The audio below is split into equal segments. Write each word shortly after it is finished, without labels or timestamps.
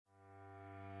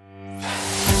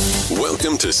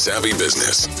Welcome to Savvy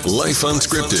Business, Life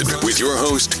Unscripted, with your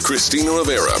host, Christina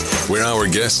Rivera, where our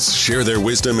guests share their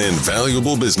wisdom and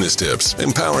valuable business tips,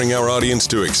 empowering our audience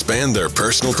to expand their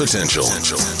personal potential.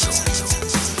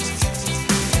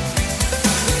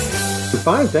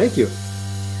 Fine, thank you.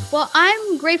 Well,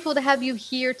 I'm grateful to have you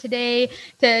here today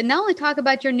to not only talk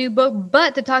about your new book,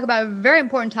 but to talk about a very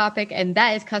important topic, and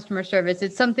that is customer service.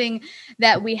 It's something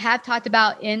that we have talked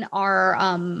about in our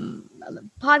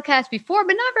podcast before,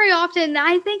 but not very often.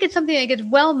 I think it's something that gets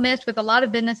well missed with a lot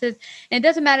of businesses. And it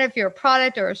doesn't matter if you're a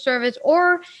product or a service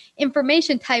or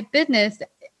information type business.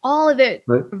 All of it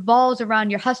revolves around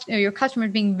your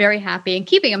customers being very happy and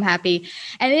keeping them happy.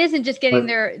 And it isn't just getting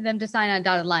them to sign on a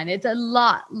dotted line. It's a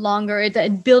lot longer. It's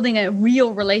building a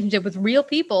real relationship with real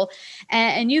people.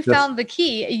 And you found the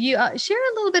key. You share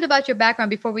a little bit about your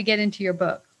background before we get into your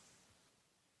book.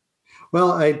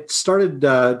 Well, I started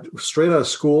straight out of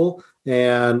school,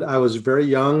 and I was very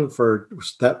young for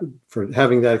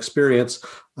having that experience.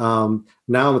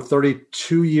 Now I'm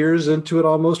 32 years into it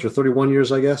almost, or 31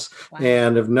 years, I guess,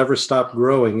 and have never stopped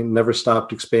growing and never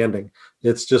stopped expanding.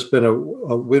 It's just been a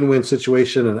win-win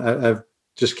situation, and I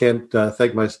just can't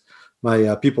thank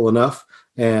my people enough.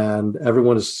 And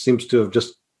everyone seems to have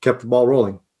just kept the ball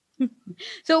rolling.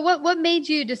 So what made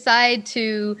you decide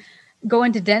to go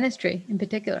into dentistry in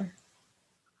particular?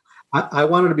 I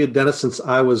wanted to be a dentist since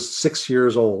I was 6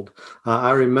 years old.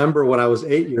 I remember when I was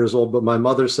 8 years old, but my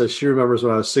mother says she remembers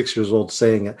when I was 6 years old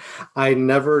saying it. I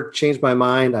never changed my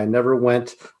mind. I never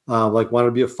went wanted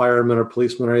to be a fireman or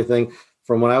policeman or anything.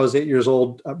 From when I was 8 years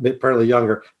old, apparently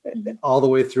younger, all the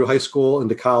way through high school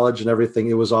into college and everything,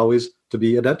 it was always to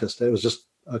be a dentist. It was just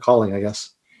a calling, I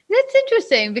guess. That's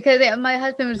interesting because my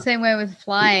husband was the same way with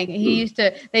flying. He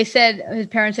they said, his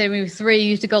parents said when he was 3, he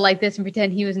used to go like this and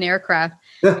pretend he was an aircraft.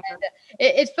 And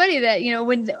it's funny that,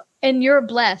 and you're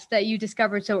blessed that you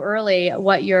discovered so early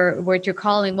what your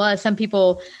calling was. Some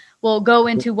people will go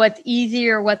into what's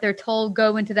easier, what they're told,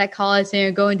 go into that college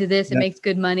and go into this, it makes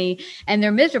good money, and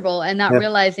they're miserable and not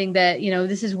realizing that,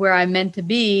 this is where I'm meant to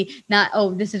be,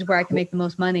 not, this is where I can make the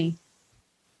most money.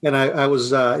 And I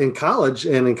was in college,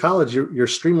 and in college, you're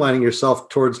streamlining yourself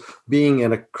towards being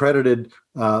an accredited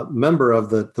member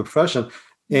of the profession.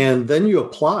 And then you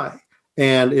apply.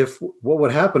 And what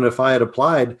would happen if I had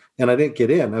applied and I didn't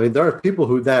get in? I mean, there are people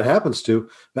who that happens to,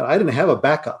 but I didn't have a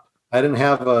backup. I didn't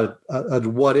have a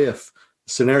what if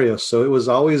scenario. So it was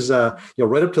always, right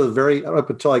up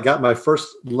until I got my first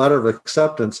letter of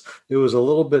acceptance, it was a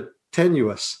little bit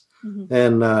tenuous. Mm-hmm.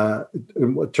 And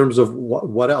in terms of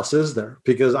what else is there?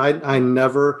 Because I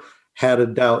never had a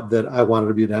doubt that I wanted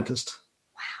to be a dentist.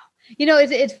 Wow.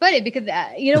 It's funny because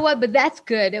but that's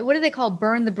good. What do they call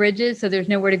burn the bridges? So there's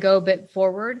nowhere to go but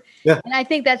forward. Yeah. And I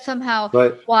think that's somehow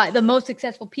why the most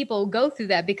successful people go through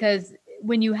that, because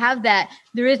when you have that,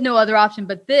 there is no other option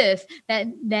but this.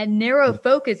 That narrow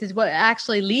focus is what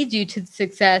actually leads you to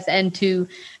success and to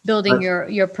building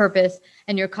your purpose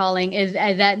and your calling, is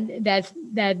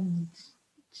that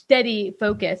steady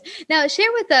focus. Now,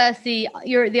 share with us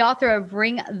you're the author of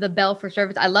Ring the Bell for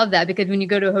Service. I love that, because when you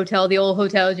go to a hotel, the old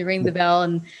hotels, you ring the bell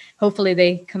and hopefully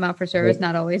they come out for service.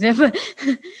 Not always.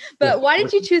 But why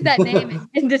did you choose that name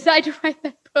and decide to write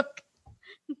that book?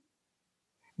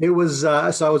 It was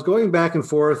so I was going back and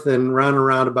forth and round and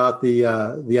round about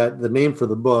the name for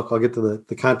the book. I'll get to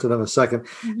the content in a second.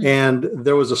 Mm-hmm. And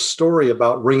there was a story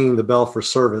about ringing the bell for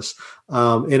service,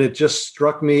 and it just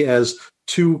struck me as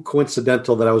too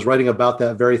coincidental that I was writing about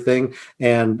that very thing,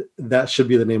 and that should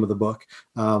be the name of the book.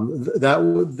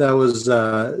 That was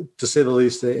to say the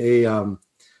least a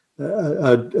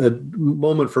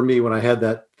moment for me when I had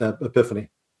that epiphany.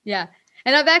 Yeah.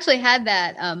 And I've actually had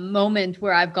that moment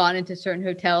where I've gone into certain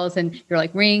hotels and you're like,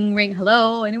 ring, ring,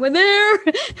 hello, anyone there?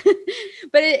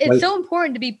 But it's so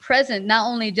important to be present, not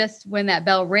only just when that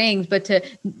bell rings, but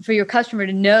for your customer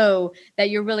to know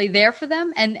that you're really there for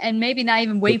them, and maybe not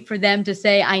even wait for them to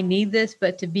say, I need this,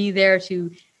 but to be there to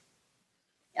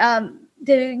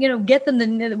get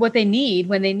them what they need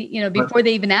when they before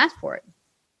they even ask for it.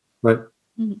 Right.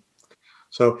 Mm-hmm.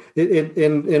 So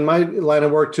in my line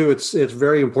of work too, it's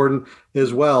very important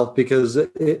as well, because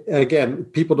again,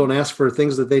 people don't ask for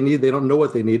things that they need. They don't know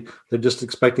what they need. They're just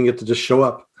expecting it to just show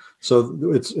up. So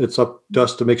it's up to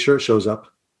us to make sure it shows up.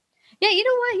 Yeah, you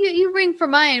know what? You ring for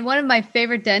mine. One of my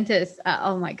favorite dentists.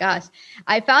 Oh my gosh,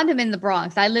 I found him in the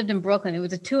Bronx. I lived in Brooklyn. It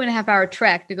was a 2.5-hour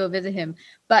trek to go visit him,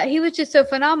 but he was just so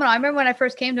phenomenal. I remember when I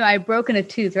first came to him, I had broken a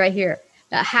tooth right here,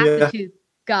 half the tooth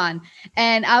gone.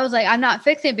 And I was like, I'm not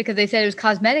fixing it because they said it was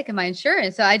cosmetic in my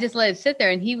insurance. So I just let it sit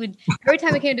there. And he would, every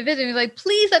time he came to visit, he was like,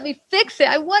 please let me fix it.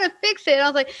 I want to fix it. And I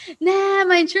was like, nah,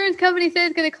 my insurance company said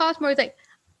it's going to cost more. He's like,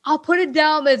 I'll put it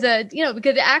down as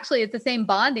because actually it's the same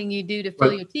bonding you do to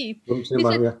fill your teeth. He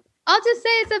said, I'll just say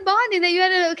it's a bonding that you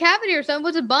had a cavity or something.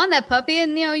 We'll just bond that puppy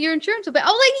and, your insurance will pay. I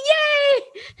was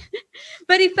like, yay!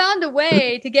 But he found a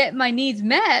way to get my needs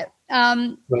met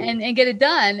and get it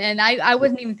done. And I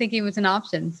wasn't even thinking it was an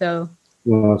option. So.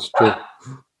 Well, that's true.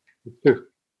 It's true.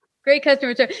 Great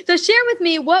customer service. So share with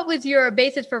me, what was your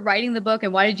basis for writing the book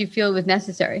and why did you feel it was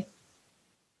necessary?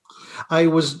 I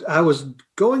was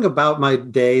going about my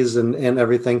days and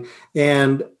everything,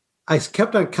 and I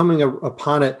kept on coming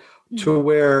upon it to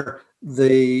where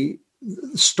the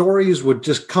stories would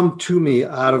just come to me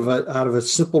out of a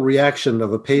simple reaction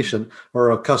of a patient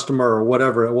or a customer or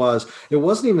whatever it was. It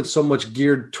wasn't even so much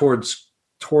geared towards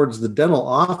the dental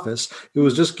office. It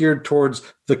was just geared towards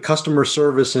the customer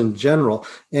service in general.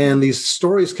 And these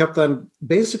stories kept on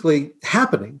basically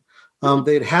happening.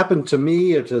 They'd happened to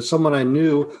me or to someone I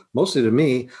knew, mostly to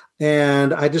me.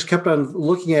 And I just kept on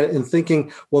looking at it and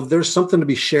thinking, well, there's something to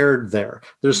be shared there.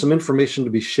 There's some information to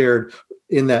be shared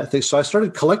in that thing. So I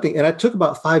started collecting, and it took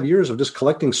about 5 years of just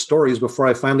collecting stories before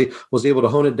I finally was able to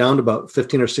hone it down to about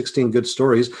 15 or 16 good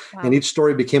stories. Wow. And each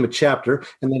story became a chapter.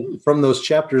 And then from those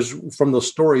chapters, from those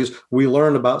stories, we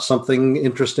learn about something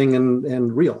interesting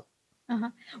and real. Uh-huh.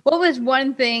 What was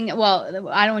one thing? Well,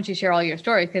 I don't want you to share all your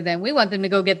stories because then we want them to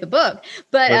go get the book.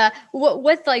 But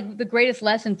what's like the greatest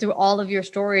lesson through all of your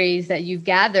stories that you've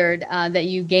gathered that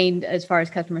you gained as far as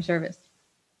customer service?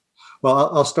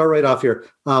 Well, I'll start right off here.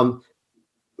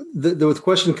 The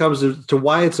question comes to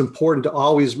why it's important to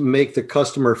always make the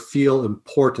customer feel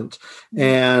important.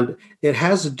 And it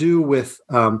has to do with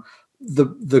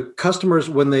the customers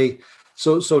when they,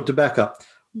 so to back up,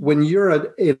 when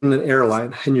you're in an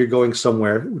airline and you're going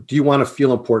somewhere, do you want to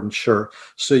feel important? Sure.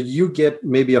 So you get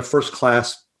maybe a first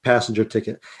class passenger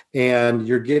ticket and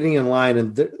you're getting in line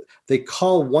and they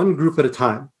call one group at a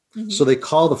time. Mm-hmm. So they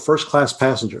call the first class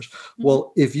passengers. Mm-hmm.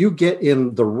 Well, if you get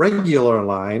in the regular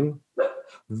line,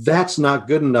 that's not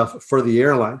good enough for the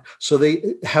airline. So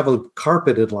they have a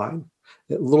carpeted line,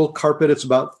 a little carpet. It's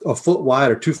about a foot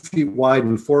wide or 2 feet wide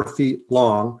and 4 feet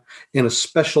long in a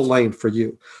special lane for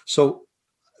you. So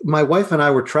my wife and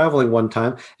I were traveling one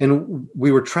time, and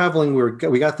we were traveling.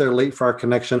 We got there late for our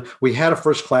connection. We had a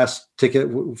first class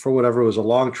ticket for whatever. It was a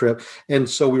long trip. And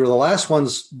so we were the last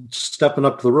ones stepping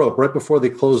up to the rope right before they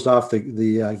closed off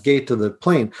the gate to the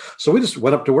plane. So we just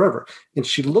went up to wherever. And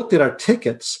she looked at our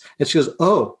tickets and she goes,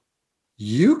 "Oh,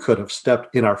 you could have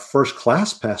stepped in our first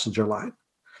class passenger line."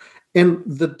 And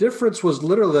the difference was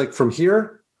literally like from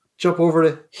here, jump over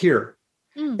to here.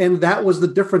 And that was the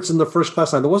difference in the first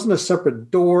class line. There wasn't a separate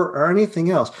door or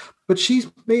anything else. But she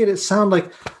made it sound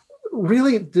like,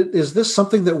 really, is this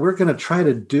something that we're going to try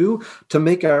to do to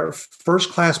make our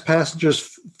first class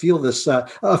passengers feel this,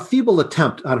 a feeble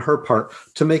attempt on her part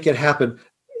to make it happen?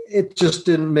 It just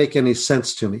didn't make any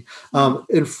sense to me.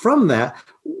 And from that,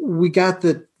 we got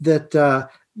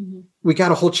we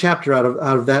got a whole chapter out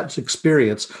of that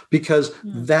experience because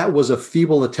that was a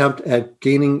feeble attempt at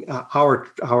gaining our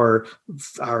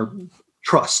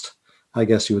trust, I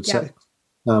guess you would say.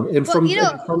 And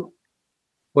from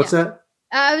what's that?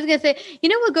 I was going to say,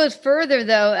 what goes further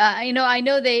though? I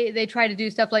know they try to do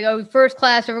stuff like, oh, first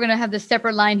class, so we're going to have this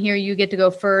separate line here. You get to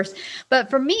go first. But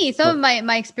for me, some of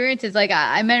my experiences, like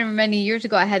I remember many years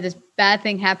ago, I had this bad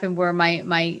thing happen where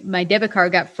my debit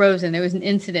card got frozen. There was an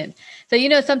incident.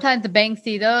 So, sometimes the banks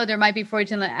see, there might be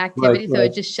fraudulent activity. Right. So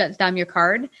it just shuts down your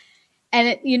card.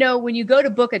 And when you go to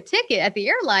book a ticket at the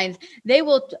airlines, they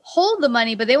will hold the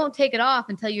money, but they won't take it off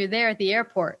until you're there at the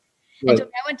airport. Right. And so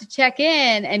I went to check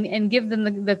in and give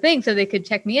them the thing so they could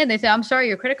check me in. They said, "I'm sorry,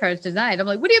 your credit card is denied." I'm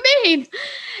like, "What do you mean?"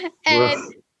 And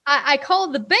I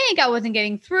called the bank. I wasn't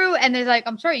getting through. And they're like,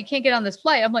 "I'm sorry, you can't get on this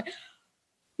flight." I'm like,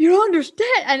 "You don't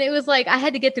understand." And it was like, I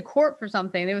had to get to court for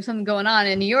something. There was something going on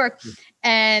in New York.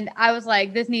 And I was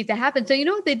like, this needs to happen. So you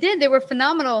know what they did? They were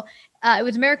phenomenal. It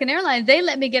was American Airlines. They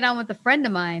let me get on with a friend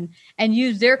of mine and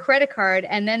use their credit card.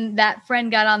 And then that friend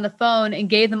got on the phone and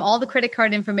gave them all the credit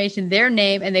card information, their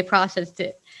name, and they processed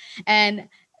it. And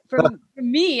for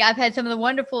me, I've had some of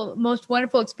the most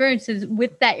wonderful experiences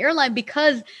with that airline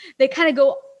because they kind of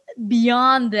go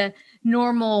beyond the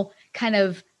normal kind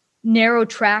of narrow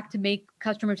track to make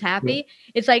customers happy.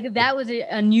 It's like that was an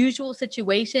unusual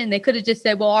situation. They could have just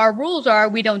said, well, our rules are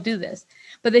we don't do this.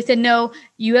 But they said, no,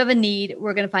 you have a need.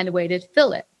 We're going to find a way to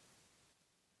fill it.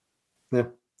 Yeah.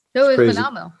 So it was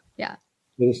phenomenal. Yeah.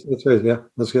 That's crazy. Yeah,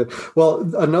 that's good.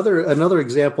 Well, another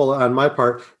example on my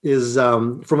part is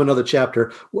from another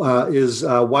chapter is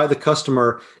why the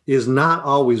customer is not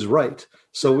always right.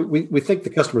 So we think the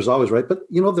customer's always right, but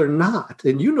they're not,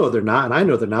 and they're not, and I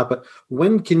know they're not, but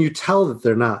when can you tell that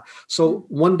they're not? So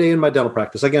one day in my dental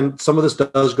practice, again, some of this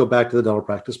does go back to the dental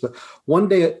practice, but one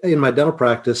day in my dental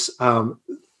practice,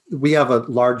 we have a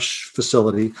large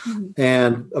facility,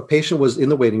 and a patient was in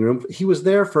the waiting room. He was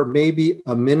there for maybe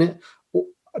a minute,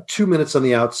 2 minutes on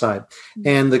the outside,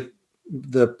 and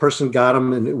the person got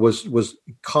him and it was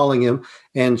calling him.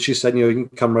 And she said, you can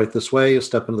come right this way. You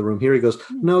step into the room here. He goes,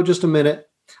 no, just a minute.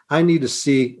 I need to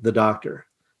see the doctor.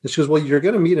 And she goes, well, you're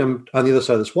going to meet him on the other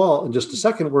side of this wall. In just a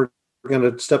second, we're going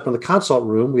to step in the consult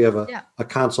room. We have a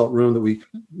consult room that we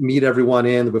meet everyone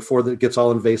in before it gets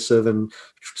all invasive and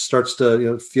starts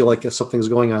to feel like something's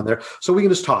going on there. So we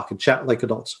can just talk and chat like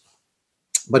adults.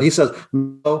 But he says,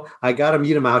 no, I got to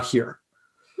meet him out here.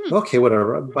 Okay,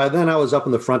 whatever. By then I was up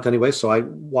in the front anyway, so I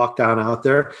walked down out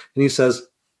there, and he says,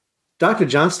 Dr.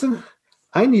 Johnston,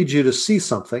 I need you to see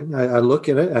something. I look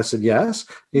at it. I said, yes.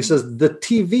 He says, the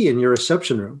TV in your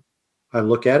reception room. I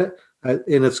look at it, and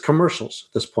it's commercials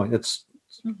at this point. It's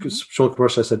showing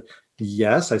commercials. I said,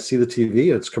 yes, I see the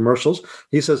TV. It's commercials.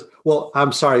 He says, well,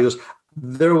 I'm sorry. He goes,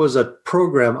 there was a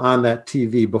program on that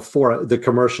TV before the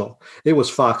commercial. It was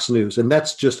Fox News, and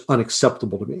that's just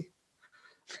unacceptable to me.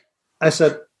 I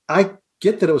said, I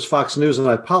get that it was Fox News, and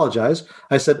I apologize.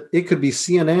 I said, it could be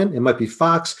CNN. It might be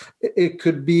Fox. It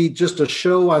could be just a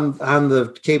show on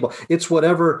the cable. It's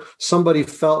whatever somebody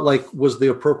felt like was the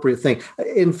appropriate thing.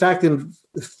 In fact, in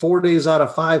 4 days out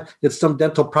of 5, it's some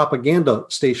dental propaganda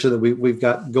station that we've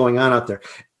got going on out there.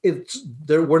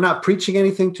 We're not preaching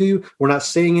anything to you. We're not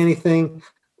saying anything.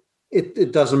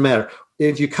 It doesn't matter.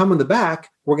 If you come in the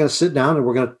back, we're going to sit down and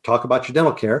we're going to talk about your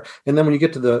dental care. And then when you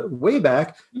get to the way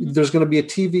back, there's going to be a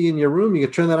TV in your room. You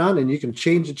can turn that on and you can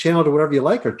change the channel to whatever you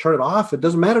like or turn it off. It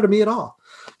doesn't matter to me at all.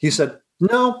 He said,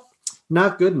 no,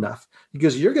 not good enough.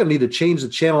 Because you're going to need to change the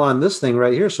channel on this thing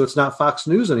right here so it's not Fox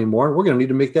News anymore. We're going to need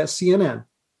to make that CNN.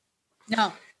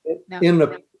 No. In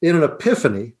an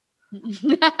epiphany,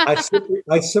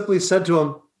 I simply said to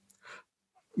him,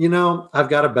 I've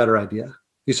got a better idea.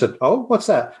 He said, oh, what's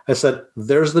that? I said,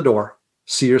 there's the door.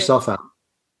 See yourself out.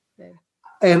 Okay.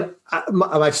 And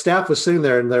my staff was sitting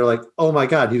there and they're like, oh my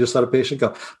God, you just let a patient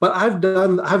go. But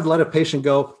I've let a patient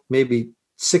go maybe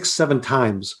 6-7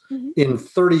 times in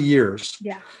 30 years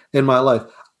in my life.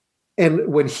 And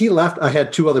when he left, I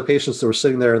had 2 other patients that were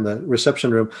sitting there in the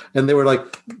reception room and they were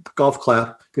like, golf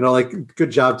clap, like, good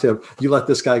job, Tim. You let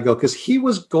this guy go. Because he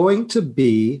was going to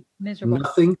be miserable.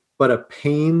 Nothing but a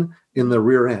pain in the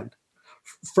rear end.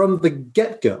 From the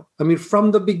get-go,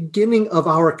 from the beginning of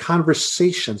our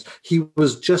conversations, he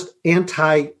was just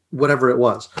anti whatever it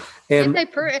was. And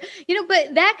but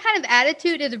that kind of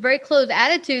attitude is a very closed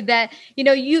attitude that,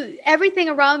 everything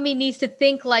around me needs to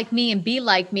think like me and be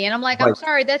like me. And I'm like, right. I'm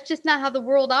sorry, that's just not how the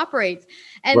world operates.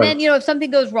 And right. Then, if something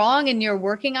goes wrong and you're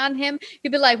working on him,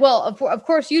 you'd be like, well, of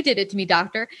course you did it to me,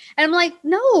 doctor. And I'm like,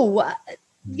 no.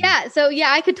 Yeah. So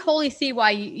I could totally see why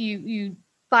you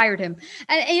fired him.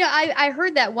 And I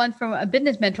heard that once from a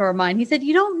business mentor of mine. He said,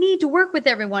 you don't need to work with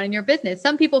everyone in your business.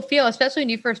 Some people feel, especially when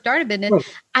you first start a business, right.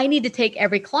 I need to take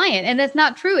every client. And that's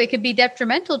not true. It could be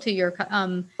detrimental to your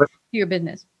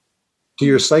business. To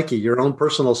your psyche, your own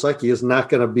personal psyche is not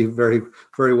going to be very,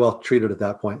 very well treated at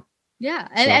that point. Yeah.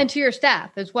 And to your staff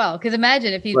as well. Because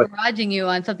imagine if he's barraging you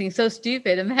on something so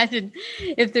stupid. Imagine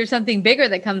if there's something bigger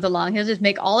that comes along, he'll just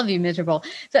make all of you miserable.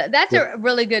 So that's a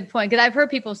really good point. Because I've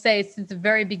heard people say since the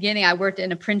very beginning, I worked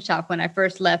in a print shop when I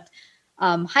first left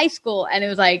high school. And it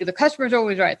was like, the customer's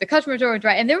always right. The customer's always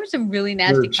right. And there were some really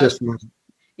nasty customers.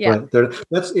 Yeah. Right.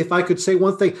 That's, if I could say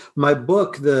one thing, my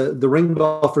book, the Ring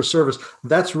Bell for Service,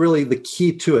 that's really the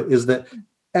key to it, is that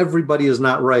everybody is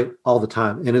not right all the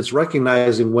time. And it's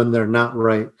recognizing when they're not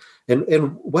right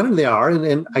and when they are.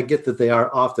 And I get that they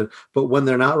are often, but when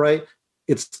they're not right,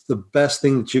 it's the best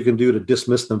thing that you can do to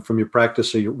dismiss them from your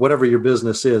practice or whatever your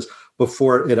business is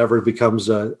before it ever becomes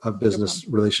a business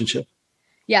relationship.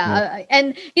 Yeah.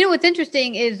 And what's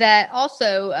interesting is that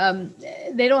also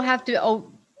they don't have to,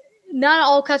 not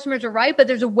all customers are right, but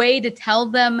there's a way to tell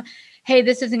them, hey,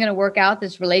 this isn't going to work out.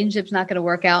 This relationship's not going to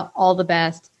work out. All the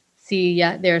best. See,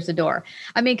 yeah, there's the door.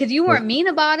 Because you weren't mean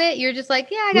about it. You're just like,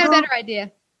 yeah, I got a better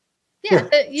idea. Yeah.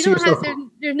 You don't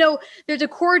have, there's a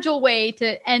cordial way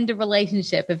to end a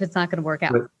relationship if it's not going to work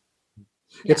out. Right.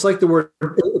 Yeah. It's like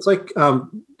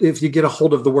if you get a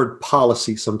hold of the word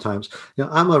policy sometimes.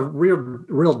 I'm a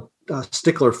real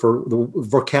stickler for the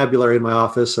vocabulary in my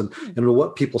office and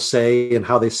what people say and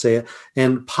how they say it.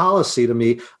 And policy to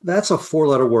me, that's a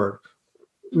 4-letter word.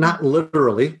 not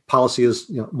literally. Policy is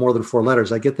more than 4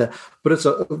 letters. I get that, but it's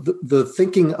the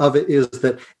thinking of it is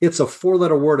that it's a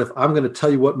 4-letter word. If I'm going to tell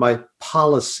you what my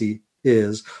policy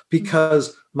is,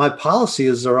 because my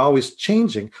policies are always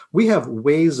changing. We have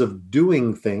ways of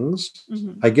doing things.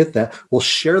 I get that. We'll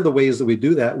share the ways that we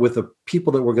do that with the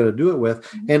people that we're going to do it with,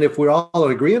 and if we're all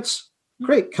in agreement,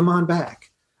 great, come on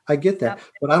back. I get that,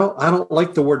 but I don't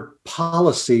like the word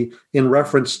policy in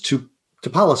reference to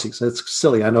policies. It's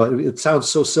silly. I know it sounds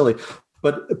so silly,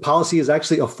 but policy is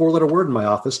actually a 4-letter word in my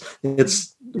office.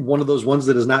 It's one of those ones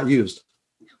that is not used.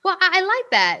 Well, I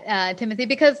like that, Timothy,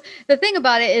 because the thing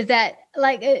about it is that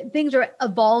things are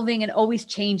evolving and always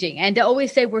changing. And to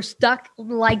always say we're stuck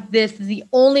like this is the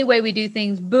only way we do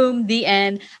things. Boom, the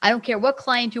end. I don't care what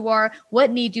client you are,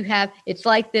 what need you have. It's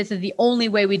like this is the only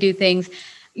way we do things.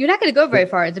 You're not going to go very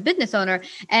far as a business owner.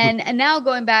 And now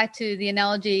going back to the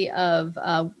analogy of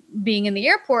being in the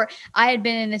airport, I had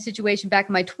been in a situation back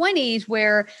in my 20s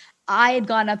where I had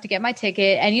gone up to get my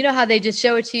ticket, and you know how they just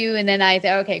show it to you. And then I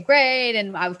said, okay, great.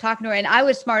 And I was talking to her, and I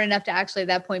was smart enough to actually at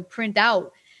that point print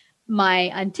out my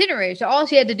itinerary. So all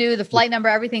she had to do, the flight number,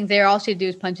 everything's there. All she had to do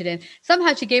is punch it in.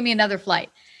 Somehow she gave me another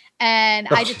flight. And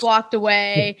I just walked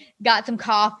away, got some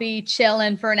coffee,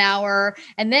 chilling for an hour.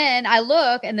 And then I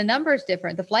look and the number is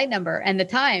different, the flight number and the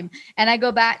time. And I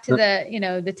go back to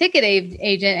the ticket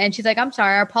agent, and she's like, I'm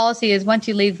sorry, our policy is once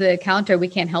you leave the counter, we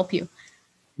can't help you.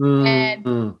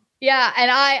 And yeah. And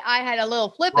I had a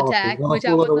little flip attack, which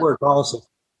I was word policy.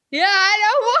 Yeah,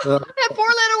 I know. That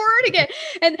 4-letter word again.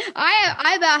 And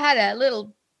I about had a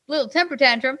little temper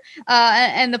tantrum,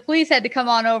 and the police had to come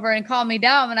on over and calm me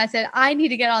down. And I said, I need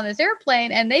to get on this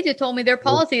airplane. And they just told me their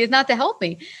policy is not to help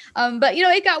me. But,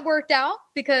 it got worked out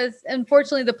because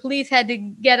unfortunately the police had to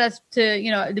get us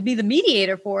to be the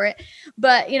mediator for it.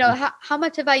 But, how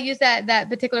much have I used that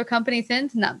particular company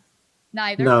since? None.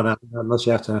 Neither. No, not unless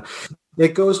you have to.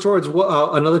 It goes towards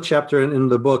another chapter in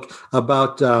the book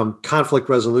about conflict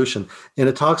resolution. And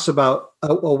it talks about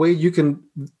a way you can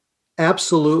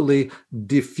absolutely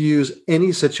diffuse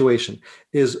any situation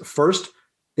is first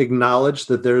acknowledge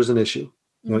that there is an issue.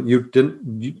 You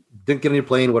didn't get on your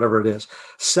plane, whatever it is.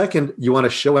 Second, you want to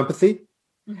show empathy.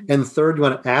 And third, you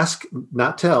want to ask,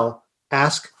 not tell,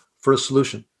 ask for a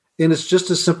solution. And it's just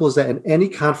as simple as that in any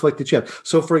conflict that you have.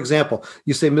 So for example,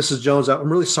 you say, Mrs. Jones,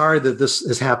 I'm really sorry that this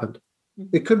has happened.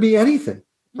 It could be anything.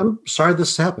 I'm sorry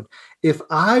this happened. If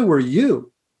I were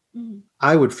you,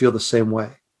 I would feel the same way.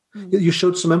 You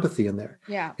showed some empathy in there.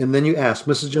 Yeah. And then you ask,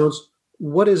 Mrs. Jones,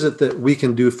 what is it that we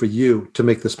can do for you to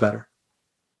make this better?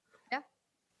 Yeah.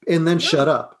 And then shut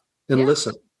up and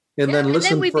listen. And then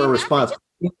listen for a response.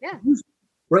 Yeah.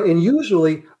 Right. And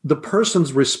usually the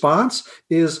person's response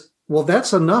is, well,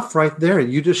 that's enough right there.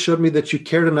 You just showed me that you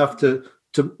cared enough to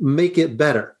make it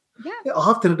better. Yeah.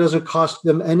 Often it doesn't cost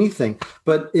them anything,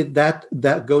 but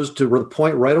that goes to the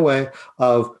point right away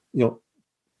of,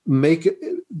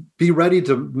 be ready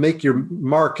to make your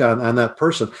mark on that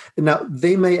person. And now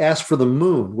they may ask for the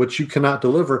moon, which you cannot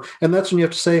deliver. And that's when you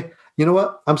have to say, you know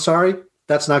what, I'm sorry.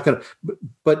 That's not going to,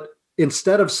 but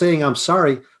instead of saying, I'm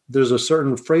sorry, there's a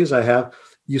certain phrase I have.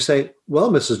 You say, well,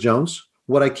 Mrs. Jones,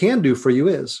 what I can do for you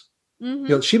is,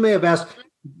 she may have asked,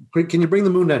 can you bring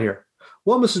the moon down here?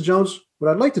 Well, Mrs. Jones,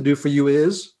 what I'd like to do for you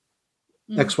is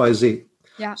X, Y, Z.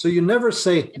 Yeah. So you never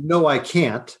say, no, I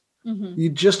can't. You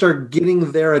just are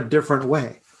getting there a different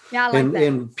way. Yeah, I like that.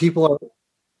 And people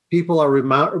are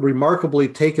remarkably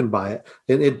taken by it.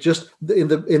 And it just in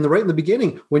the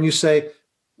beginning, when you say,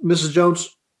 Mrs.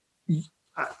 Jones,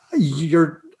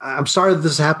 I'm sorry that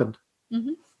this happened.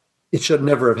 It should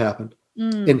never have happened.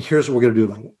 And here's what we're going to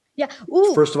do about it. Yeah.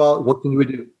 Ooh. First of all, what can we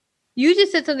do? You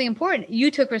just said something important.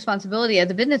 You took responsibility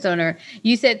as a business owner.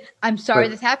 You said, I'm sorry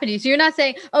this happened to you. So you're not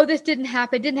saying, oh, this didn't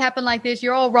happen. It didn't happen like this.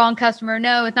 You're all wrong, customer.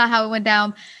 No, it's not how it went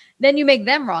down. Then you make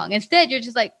them wrong. Instead, you're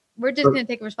just like, we're just going to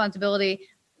take responsibility,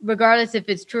 regardless if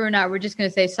it's true or not. We're just going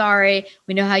to say, sorry.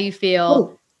 We know how you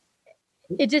feel.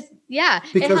 It just,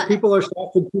 Because people are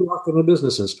shafted too often in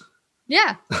businesses.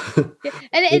 Yeah.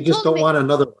 And they just don't want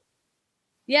another one.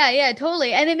 Yeah,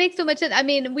 totally. And it makes so much sense. I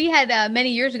mean, we had many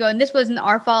years ago, and this wasn't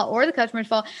our fault or the customer's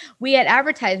fault. We had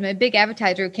advertisement, a big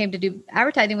advertiser who came to do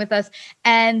advertising with us,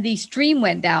 and the stream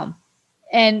went down.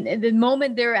 And the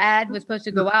moment their ad was supposed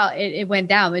to go out, it went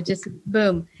down. It just,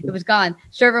 boom, it was gone.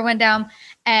 Server went down.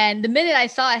 And the minute I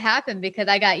saw it happen, because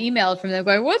I got emails from them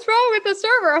going, what's wrong with the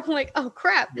server? I'm like, oh,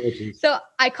 crap. So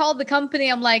I called the company.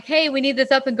 I'm like, hey, we need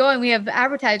this up and going. We have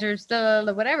advertisers,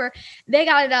 whatever. They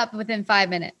got it up within 5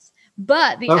 minutes.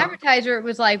 But the advertiser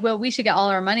was like, well, we should get all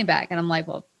our money back. And I'm like,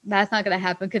 well, that's not going to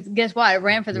happen because guess what? It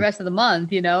ran for the rest of the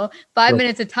month. 5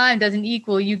 minutes of time doesn't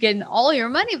equal you getting all your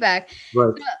money back.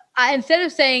 Right. So instead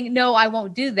of saying, no, I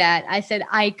won't do that, I said,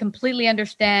 I completely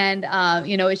understand.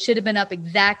 It should have been up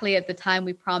exactly at the time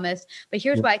we promised. But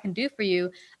here's what I can do for you.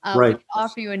 We can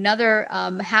offer you another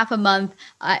half a month,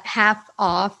 half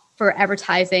off for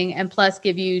advertising, and plus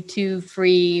give you 2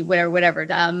 free whatever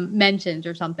mentions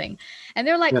or something. And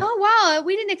they're like, oh wow,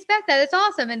 we didn't expect that. It's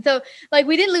awesome. And so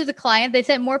we didn't lose a client. They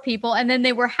sent more people, and then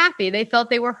they were happy. They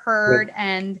felt they were heard,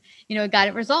 and got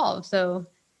it resolved. So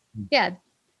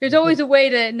there's always a way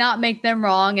to not make them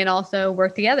wrong and also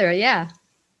work together. Yeah.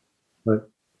 Right.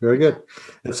 Very good.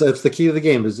 It's the key to the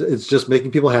game. It's just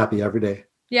making people happy every day.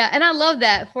 Yeah, and I love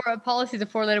that. For a policy is a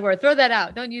 4-letter word. Throw that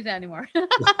out. Don't use that anymore.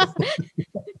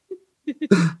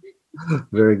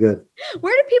 Very good.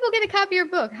 Where do people get a copy of your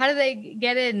book? How do they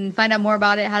get it and find out more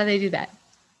about it? How do they do that?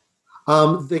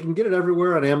 They can get it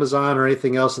everywhere on Amazon or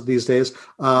anything else these days.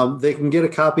 They can get a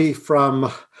copy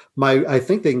from I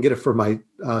think they can get it from my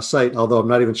site, although I'm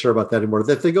not even sure about that anymore.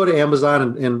 If they go to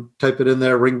Amazon and type it in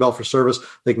there, ring bell for service,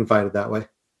 they can find it that way.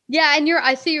 Yeah, and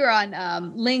I see you're on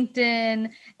LinkedIn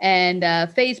and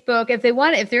Facebook. If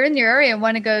they're in your area and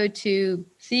want to go to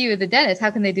see you at the dentist,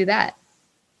 how can they do that?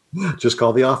 Just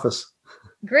call the office.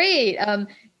 Great.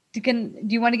 Do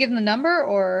you want to give them the number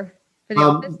or for the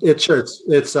office? It's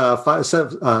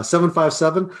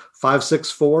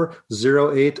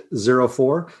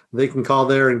 757-564-0804. They can call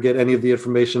there and get any of the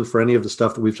information for any of the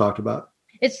stuff that we've talked about.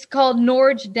 It's called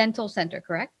Norge Dental Center,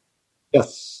 correct?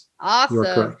 Yes. Awesome.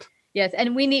 You're correct. Yes.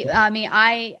 And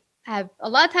I have a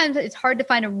lot of times it's hard to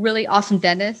find a really awesome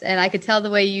dentist. And I could tell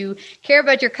the way you care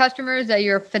about your customers that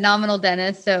you're a phenomenal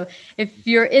dentist. So if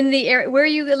you're in the area, where are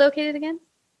you located again?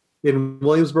 In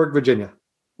Williamsburg, Virginia.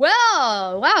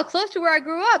 Well, wow. Close to where I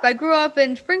grew up. I grew up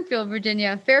in Springfield,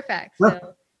 Virginia, Fairfax.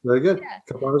 So. Very good. Yeah.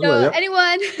 So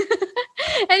anyone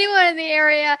in the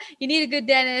area, you need a good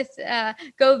dentist,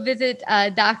 go visit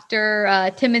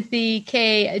Dr. Timothy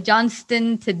K.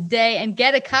 Johnston today and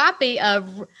get a copy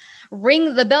of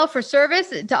Ring the Bell for Service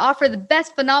to offer the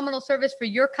best phenomenal service for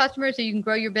your customers so you can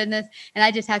grow your business. And I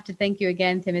just have to thank you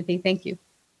again, Timothy. Thank you.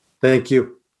 Thank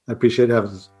you. I appreciate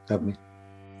having me.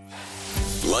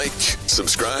 Like,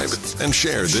 subscribe, and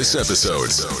share this episode.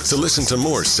 To listen to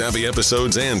more savvy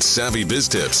episodes and savvy biz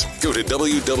tips, go to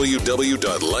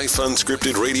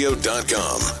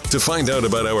www.lifeunscriptedradio.com. To find out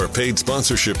about our paid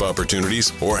sponsorship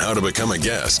opportunities or how to become a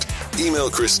guest, email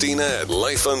Christina at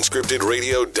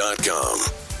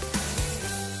lifeunscriptedradio.com.